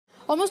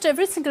Almost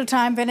every single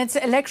time when it's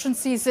election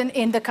season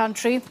in the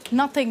country,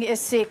 nothing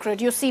is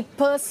sacred. You see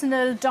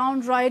personal,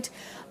 downright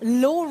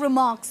low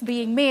remarks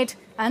being made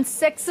and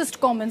sexist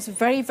comments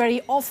very,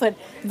 very often.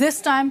 This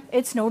time,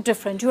 it's no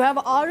different. You have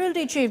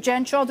RLD chief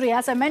Jayant Chaudhary,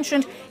 as I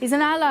mentioned, is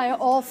an ally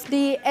of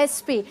the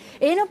SP.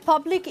 In a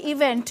public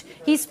event,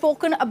 he's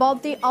spoken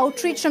about the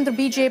outreach from the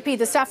BJP.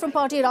 The Saffron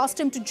Party had asked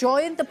him to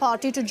join the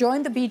party, to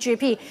join the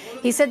BJP.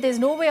 He said, there's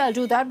no way I'll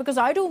do that because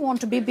I don't want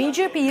to be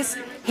BJP's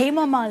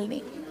Hema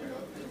Malini.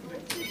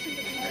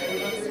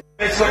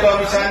 इसको तो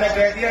अमित शाह ने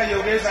कह दिया,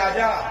 योगेश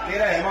आजा,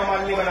 तेरा हेमा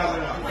मालिनी बना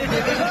दूंगा।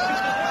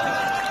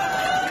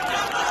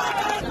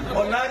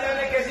 और ना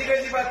जाने कैसी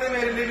कैसी बातें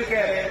मेरे लिए भी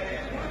कह रहे हैं।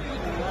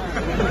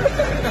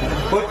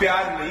 कोई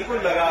प्यार नहीं, कोई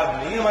लगाव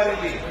नहीं हमारे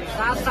लिए।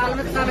 7 साल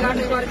में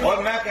और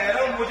मैं कह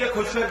रहा हूँ, मुझे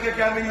खुश करके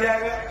क्या मिल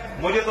जाएगा?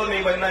 मुझे तो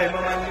नहीं बनना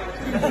Hema Malini.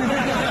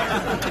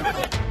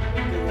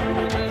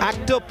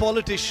 Actor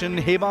politician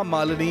Hema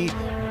Malini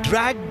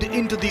dragged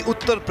into the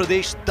Uttar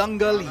Pradesh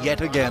dangle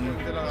yet again.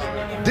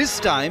 This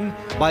time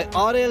by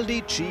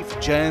RLD chief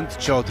Jayant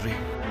Chaudhary.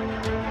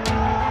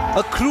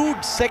 A crude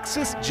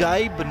sexist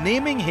jibe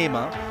naming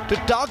Hema to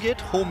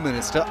target Home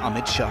Minister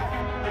Amit Shah.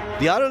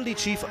 The RLD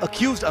chief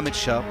accused Amit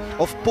Shah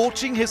of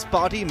poaching his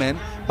party men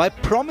by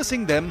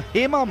promising them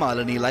Hema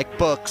Malini-like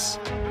perks.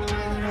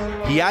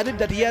 He added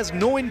that he has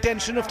no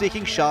intention of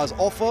taking Shah's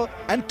offer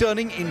and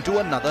turning into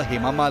another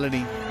Hema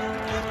Malini.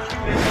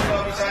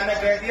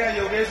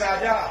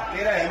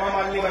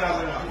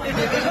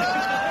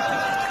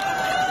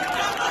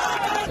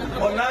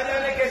 और ना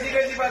जाने कैसी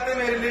कैसी बातें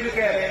मेरे लिए भी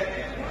कह रहे हैं।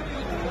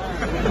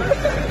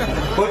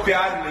 कोई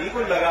प्यार नहीं,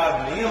 कोई लगाव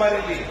नहीं हमारे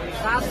लिए।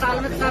 7 साल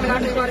में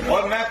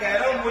और मैं कह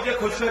रहा हूँ, मुझे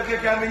खुश करके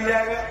क्या मिल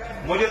जाएगा?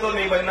 मुझे तो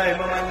नहीं बनना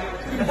Hema Malini.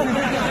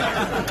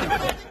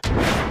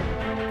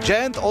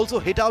 Jayant also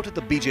hit out at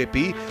the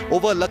BJP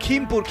over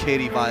Lakhimpur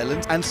Kheri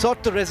violence and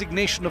sought the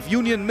resignation of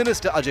Union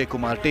Minister Ajay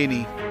Kumar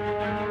Teni.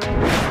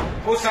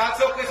 वो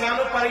 700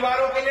 किसानों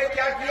परिवारों के लिए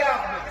क्या किया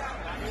आपने?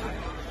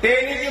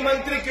 टेनी जी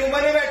मंत्री क्यों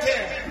बने बैठे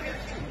हैं?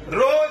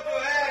 रोज जो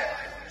है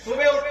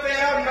सुबह उठते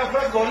हैं और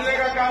नफरत घोलने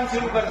का काम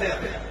शुरू कर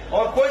देते हैं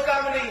और कोई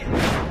काम नहीं है।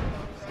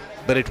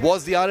 But it was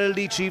the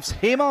RLD chief's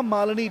Hema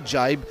Malini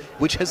jibe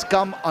which has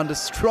come under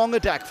strong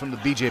attack from the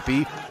BJP,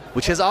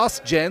 which has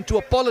asked Jayant to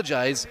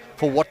apologize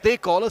for what they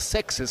call a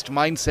sexist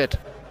mindset.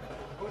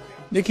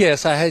 देखिए,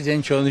 ऐसा है,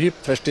 Jayant Chaudhary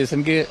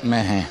frustration के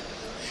में हैं,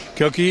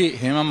 क्योंकि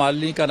हेमा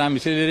मालिनी का नाम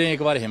इसलिए ले रहे हैं,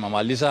 एक बार हेमा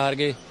मालिनी से हार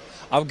गए,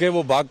 अब गए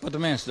वो बागपत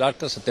में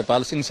डॉक्टर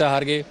सत्यपाल सिंह से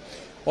हार गए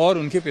और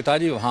उनके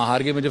पिताजी वहाँ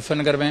हार गए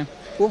मुजफ्फरनगर में।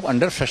 वो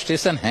अंडर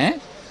फ्रस्ट्रेशन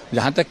हैं।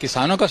 जहाँ तक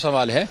किसानों का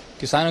सवाल है,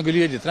 किसानों के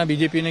लिए जितना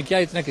बीजेपी ने किया,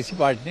 इतना किसी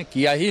पार्टी ने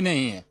किया ही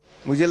नहीं है।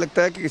 मुझे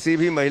लगता है कि किसी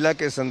भी महिला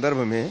के संदर्भ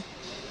में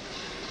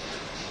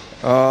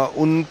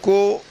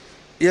उनको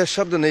यह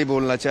शब्द नहीं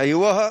बोलना चाहिए।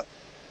 वह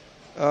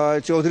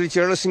चौधरी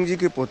चरण सिंह जी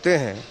के पोते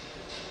हैं,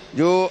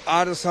 जो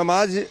आर्य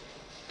समाज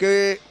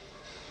के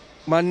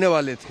मानने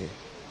वाले थे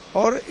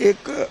और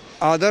एक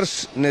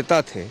आदर्श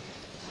नेता थे।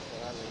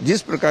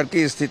 जिस प्रकार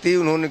की स्थिति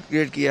उन्होंने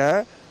क्रिएट किया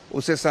है,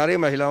 उससे सारे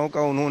महिलाओं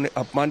का उन्होंने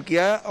अपमान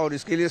किया है और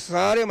इसके लिए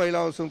सारे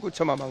महिलाओं से उनको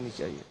क्षमा मांगनी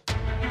चाहिए।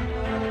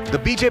 The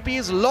BJP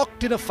is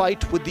locked in a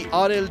fight with the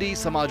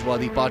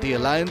rld-samajwadi party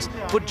alliance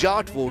for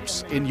Jat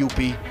votes in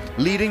UP,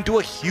 leading to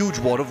a huge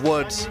war of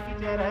words.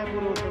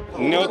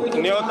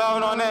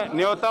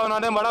 न्योता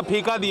उन्होंने बड़ा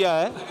फीका दिया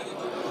है,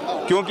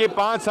 क्योंकि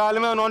 5 साल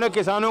में उन्होंने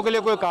किसानों के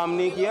लिए कोई काम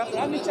नहीं किया।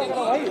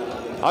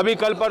 अभी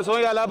कल परसों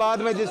ही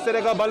इलाहाबाद में जिस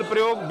तरह का बल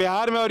प्रयोग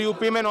बिहार में और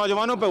यूपी में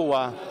नौजवानों पे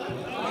हुआ,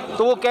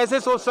 तो वो कैसे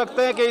सोच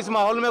सकते हैं कि इस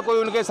माहौल में कोई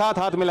उनके साथ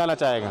हाथ मिलाना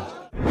चाहेगा?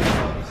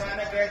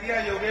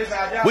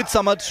 With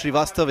Samad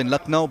Srivastav in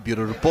Lucknow,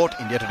 Bureau Report,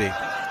 India Today.